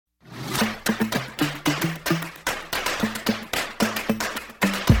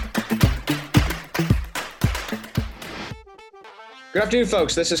Good afternoon,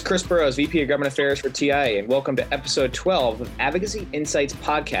 folks. This is Chris Burrows, VP of Government Affairs for TIA, and welcome to episode 12 of Advocacy Insights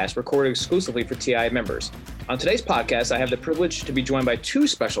podcast, recorded exclusively for TIA members. On today's podcast, I have the privilege to be joined by two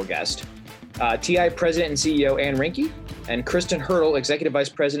special guests, TIA President and CEO Ann Reinke, and Kristen Hurdle, Executive Vice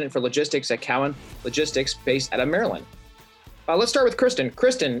President for Logistics at Cowen Logistics, based out of Maryland. Let's start with Kristen.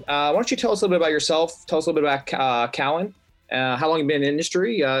 Kristen, why don't you tell us a little bit about yourself, tell us a little bit about Cowen, how long you've been in the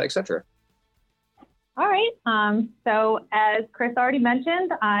industry, et cetera. All right. So as Chris already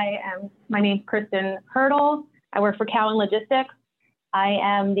mentioned, my name's Kristen Hurdle. I work for Cowen Logistics. I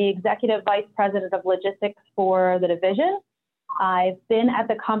am the Executive Vice President of Logistics for the division. I've been at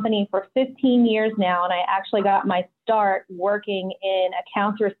the company for 15 years now, and I actually got my start working in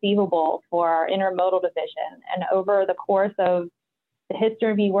accounts receivable for our intermodal division. And over the course of the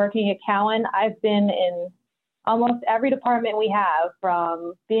history of me working at Cowen, I've been in almost every department we have,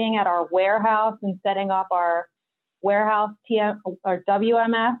 from being at our warehouse and setting up our warehouse or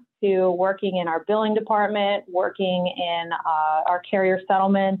WMS, to working in our billing department, working in our carrier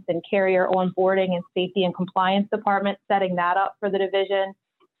settlements and carrier onboarding and safety and compliance department, setting that up for the division.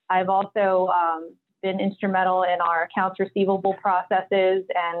 I've also been instrumental in our accounts receivable processes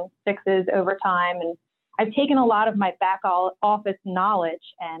and fixes over time. And I've taken a lot of my back office knowledge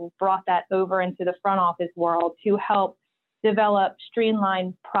and brought that over into the front office world to help develop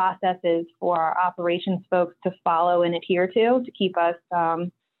streamlined processes for our operations folks to follow and adhere to keep us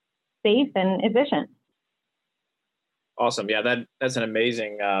safe and efficient. Awesome. Yeah, that's an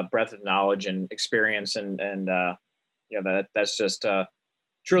amazing breadth of knowledge and experience, and that's just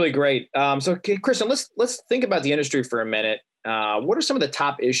truly great. So, Kristen, let's think about the industry for a minute. What are some of the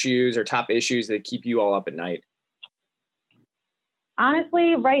top issues that keep you all up at night?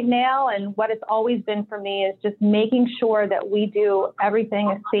 Honestly, right now, and what it's always been for me, is just making sure that we do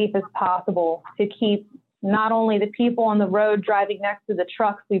everything as safe as possible to keep not only the people on the road driving next to the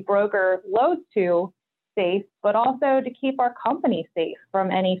trucks we broker loads to safe, but also to keep our company safe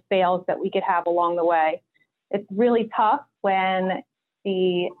from any fails that we could have along the way. It's really tough when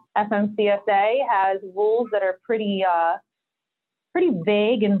the FMCSA has rules that are pretty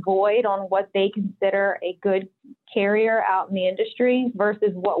vague and void on what they consider a good carrier out in the industry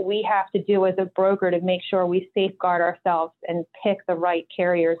versus what we have to do as a broker to make sure we safeguard ourselves and pick the right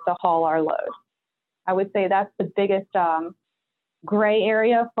carriers to haul our load. I would say that's the biggest gray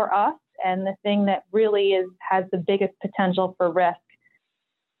area for us, and the thing that really has the biggest potential for risk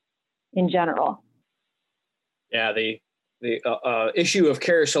in general. Yeah, the issue of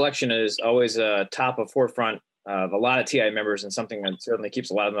carrier selection is always top of forefront of a lot of TI members, and something that certainly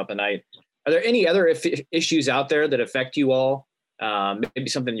keeps a lot of them up at night. Are there any other issues out there that affect you all? Maybe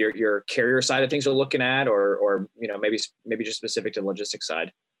something your carrier side of things are looking at, or maybe just specific to the logistics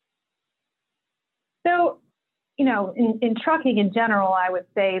side? So, in trucking in general, I would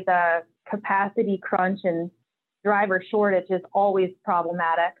say the capacity crunch and driver shortage is always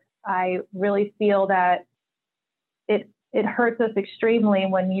problematic. I really feel that it hurts us extremely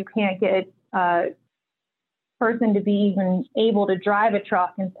when you can't get person to be even able to drive a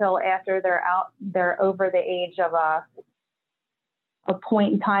truck until after they're over the age of a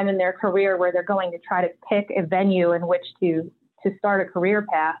point in time in their career where they're going to try to pick a venue in which to start a career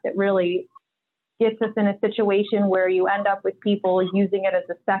path. It really gets us in a situation where you end up with people using it as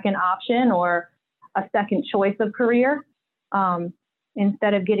a second option or a second choice of career,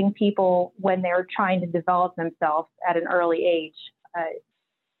 instead of getting people when they're trying to develop themselves at an early age.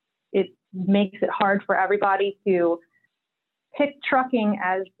 It makes it hard for everybody to pick trucking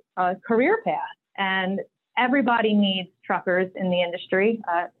as a career path. And everybody needs truckers in the industry.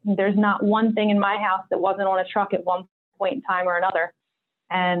 There's not one thing in my house that wasn't on a truck at one point in time or another.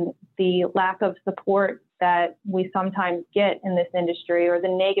 And the lack of support that we sometimes get in this industry, or the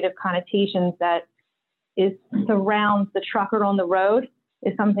negative connotations that surrounds the trucker on the road,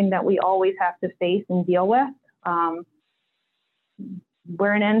 is something that we always have to face and deal with.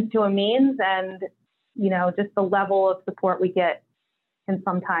 We're an ends to a means, and just the level of support we get can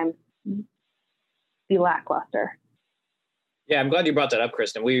sometimes be lackluster. Yeah, I'm glad you brought that up,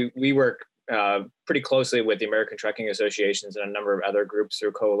 Kristen. We work pretty closely with the American Trucking Associations and a number of other groups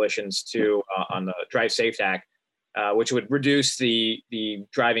through coalitions too on the Drive Safe Act, which would reduce the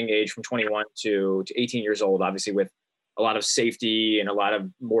driving age from 21 to 18 years old, obviously with a lot of safety and a lot of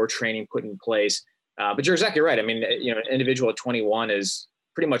more training put in place. But you're exactly right. I mean, an individual at 21 is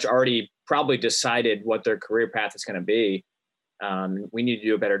pretty much already probably decided what their career path is going to be. We need to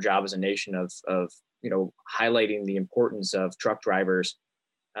do a better job as a nation of highlighting the importance of truck drivers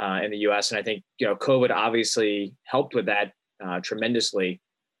in the U.S. And I think COVID obviously helped with that tremendously.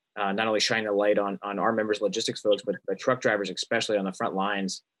 not only shining the light on our members, logistics folks, but truck drivers, especially on the front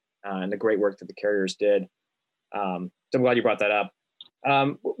lines, and the great work that the carriers did. So I'm glad you brought that up.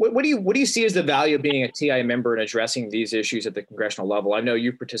 What do you see as the value of being a TIA member and addressing these issues at the congressional level? I know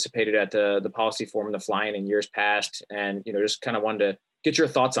you participated at the policy forum, the fly-in in years past, and just kind of wanted to get your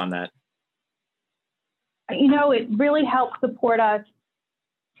thoughts on that. It really helps support us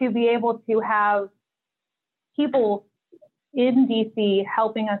to be able to have people in DC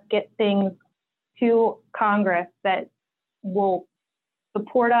helping us get things to Congress that will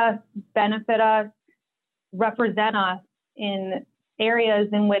support us, benefit us, represent us in areas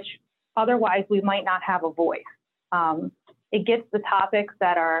in which otherwise we might not have a voice. It gets the topics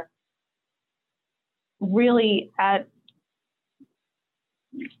that are really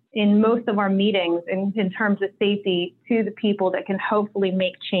in most of our meetings in terms of safety to the people that can hopefully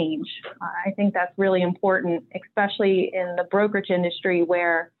make change. I think that's really important, especially in the brokerage industry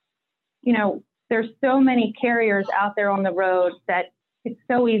where, there's so many carriers out there on the road that it's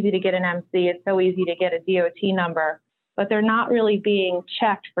so easy to get an MC, it's so easy to get a DOT number, but they're not really being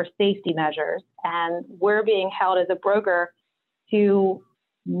checked for safety measures. And we're being held as a broker to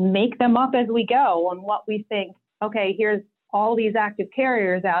make them up as we go on what we think, okay, here's all these active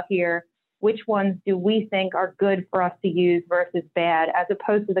carriers out here, which ones do we think are good for us to use versus bad, as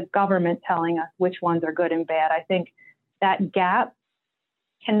opposed to the government telling us which ones are good and bad. I think that gap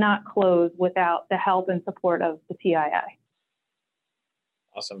cannot close without the help and support of the TIA.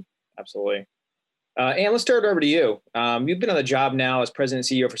 Awesome. Absolutely. Ann, let's start over to you. You've been on the job now as president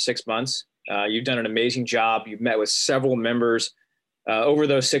and CEO for 6 months. You've done an amazing job. You've met with several members over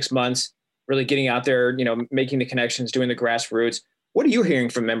those 6 months, really getting out there, making the connections, doing the grassroots. What are you hearing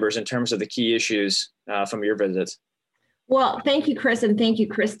from members in terms of the key issues from your visits? Well, thank you, Chris, and thank you,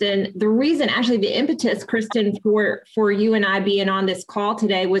 Kristen. The reason, actually, the impetus, Kristen, for you and I being on this call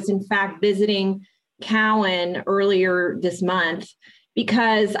today was, in fact, visiting Cowan earlier this month,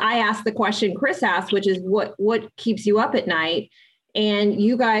 because I asked the question Chris asked, which is what keeps you up at night? And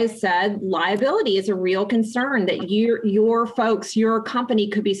you guys said liability is a real concern, that your folks, your company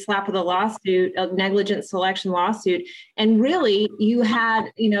could be slapped with a lawsuit, a negligent selection lawsuit. And really, you had,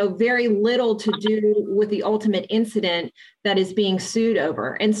 very little to do with the ultimate incident that is being sued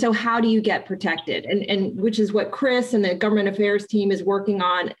over. And so how do you get protected? And which is what Chris and the government affairs team is working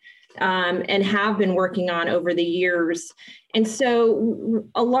on and have been working on over the years. And so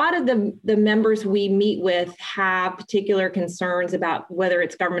a lot of the members we meet with have particular concerns about whether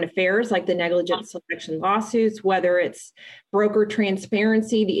it's government affairs, like the negligent selection lawsuits, whether it's broker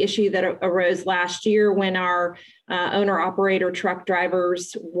transparency, the issue that arose last year when our owner-operator truck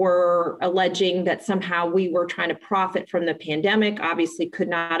drivers were alleging that somehow we were trying to profit from the pandemic. Obviously could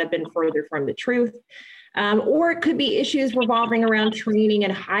not have been further from the truth. Or it could be issues revolving around training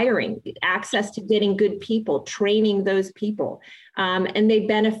and hiring, access to getting good people, training those people. And they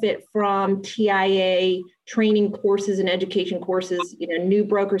benefit from TIA training courses and education courses, new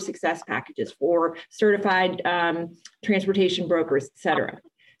broker success packages for certified transportation brokers, et cetera.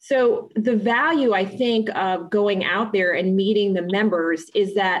 So the value, I think, of going out there and meeting the members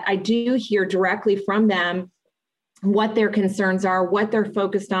is that I do hear directly from them what their concerns are, what they're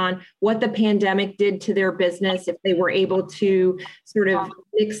focused on, what the pandemic did to their business, if they were able to sort of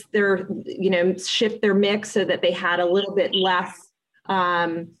mix their, shift their mix so that they had a little bit less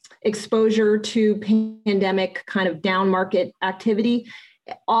exposure to pandemic kind of down market activity.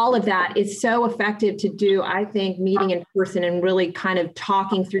 All of that is so effective to do, I think, meeting in person and really kind of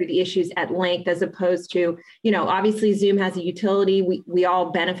talking through the issues at length, as opposed to, obviously Zoom has a utility. We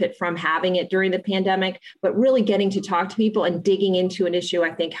all benefit from having it during the pandemic, but really getting to talk to people and digging into an issue,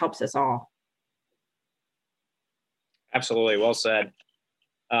 I think, helps us all. Absolutely. Well said.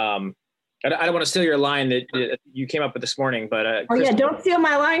 I don't want to steal your line that you came up with this morning, but don't steal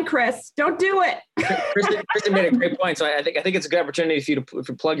my line, Chris. Don't do it. Kristen made a great point, so I think it's a good opportunity for you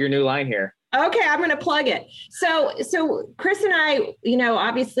to plug your new line here. Okay, I'm going to plug it. So Chris and I,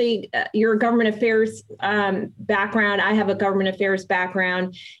 obviously your government affairs background. I have a government affairs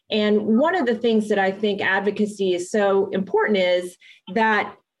background, and one of the things that I think advocacy is so important is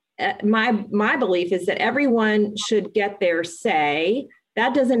that my belief is that everyone should get their say.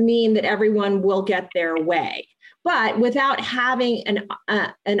 That doesn't mean that everyone will get their way, but without having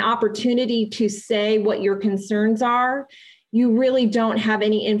an opportunity to say what your concerns are, you really don't have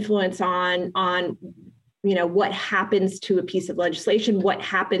any influence on what happens to a piece of legislation, what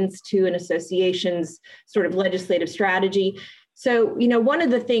happens to an association's sort of legislative strategy. So, one of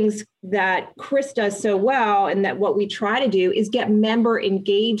the things that Chris does so well, and that what we try to do, is get member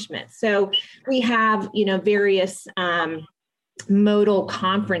engagement. So we have, various modal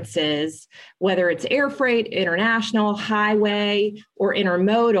conferences, whether it's air freight, international, highway, or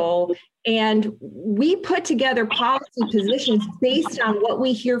intermodal. And we put together policy positions based on what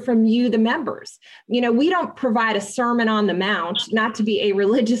we hear from you, the members. You know, we don't provide a sermon on the mount, not to be a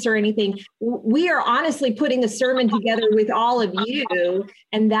religious or anything. We are honestly putting a sermon together with all of you.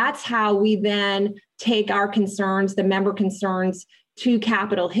 And that's how we then take our concerns, the member concerns, to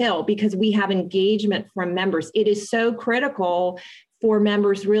Capitol Hill, because we have engagement from members. It is so critical for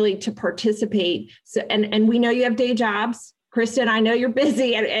members really to participate. So, and we know you have day jobs. Kristen, I know you're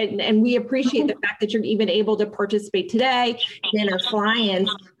busy, and we appreciate the fact that you're even able to participate today in our fly-ins,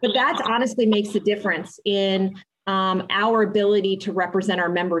 but that honestly makes a difference in our ability to represent our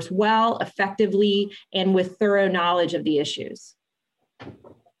members well, effectively, and with thorough knowledge of the issues.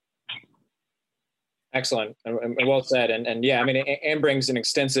 Excellent and well said. And yeah, I mean, Ann brings an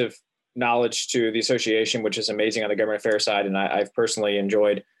extensive knowledge to the association, which is amazing on the government affairs side. And I've personally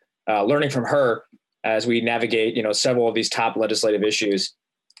enjoyed learning from her as we navigate, several of these top legislative issues.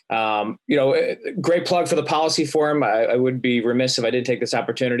 Great plug for the policy forum. I would be remiss if I didn't take this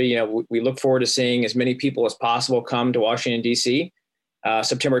opportunity. We look forward to seeing as many people as possible come to Washington, D.C.,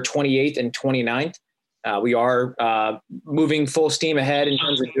 September 28th and 29th. We are moving full steam ahead in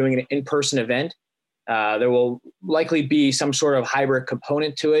terms of doing an in-person event. There will likely be some sort of hybrid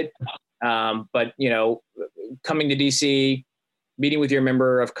component to it. But, coming to DC, meeting with your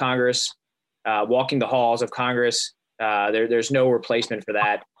member of Congress, walking the halls of Congress, there's no replacement for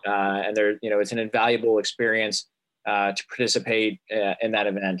that. And it's an invaluable experience to participate in that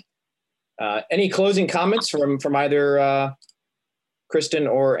event. Any closing comments from either Kristen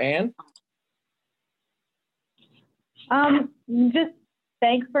or Ann? Just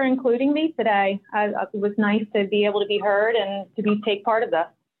thanks for including me today. It was nice to be able to be heard and to take part of this.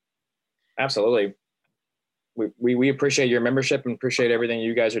 Absolutely. We appreciate your membership and appreciate everything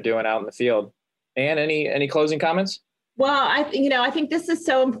you guys are doing out in the field. Ann, any closing comments? Well, I think this is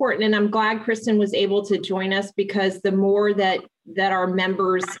so important, and I'm glad Kristen was able to join us, because the more that our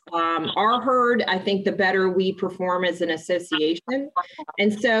members are heard, I think the better we perform as an association.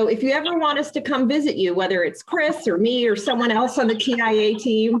 And so if you ever want us to come visit you, whether it's Chris or me or someone else on the TIA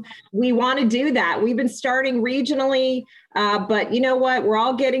team, we want to do that. We've been starting regionally, but you know what? We're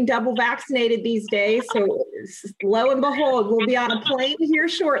all getting double vaccinated these days. So lo and behold, we'll be on a plane here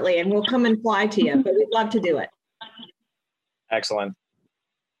shortly and we'll come and fly to you, but we'd love to do it. Excellent.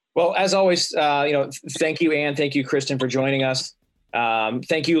 Well, as always, thank you, Ann. Thank you, Kristen, for joining us.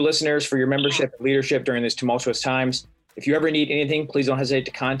 Thank you, listeners, for your membership and leadership during these tumultuous times. If you ever need anything, please don't hesitate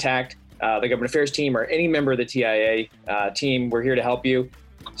to contact the Government Affairs team or any member of the TIA team. We're here to help you.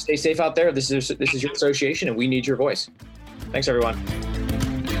 Stay safe out there. This is your association, and we need your voice. Thanks, everyone.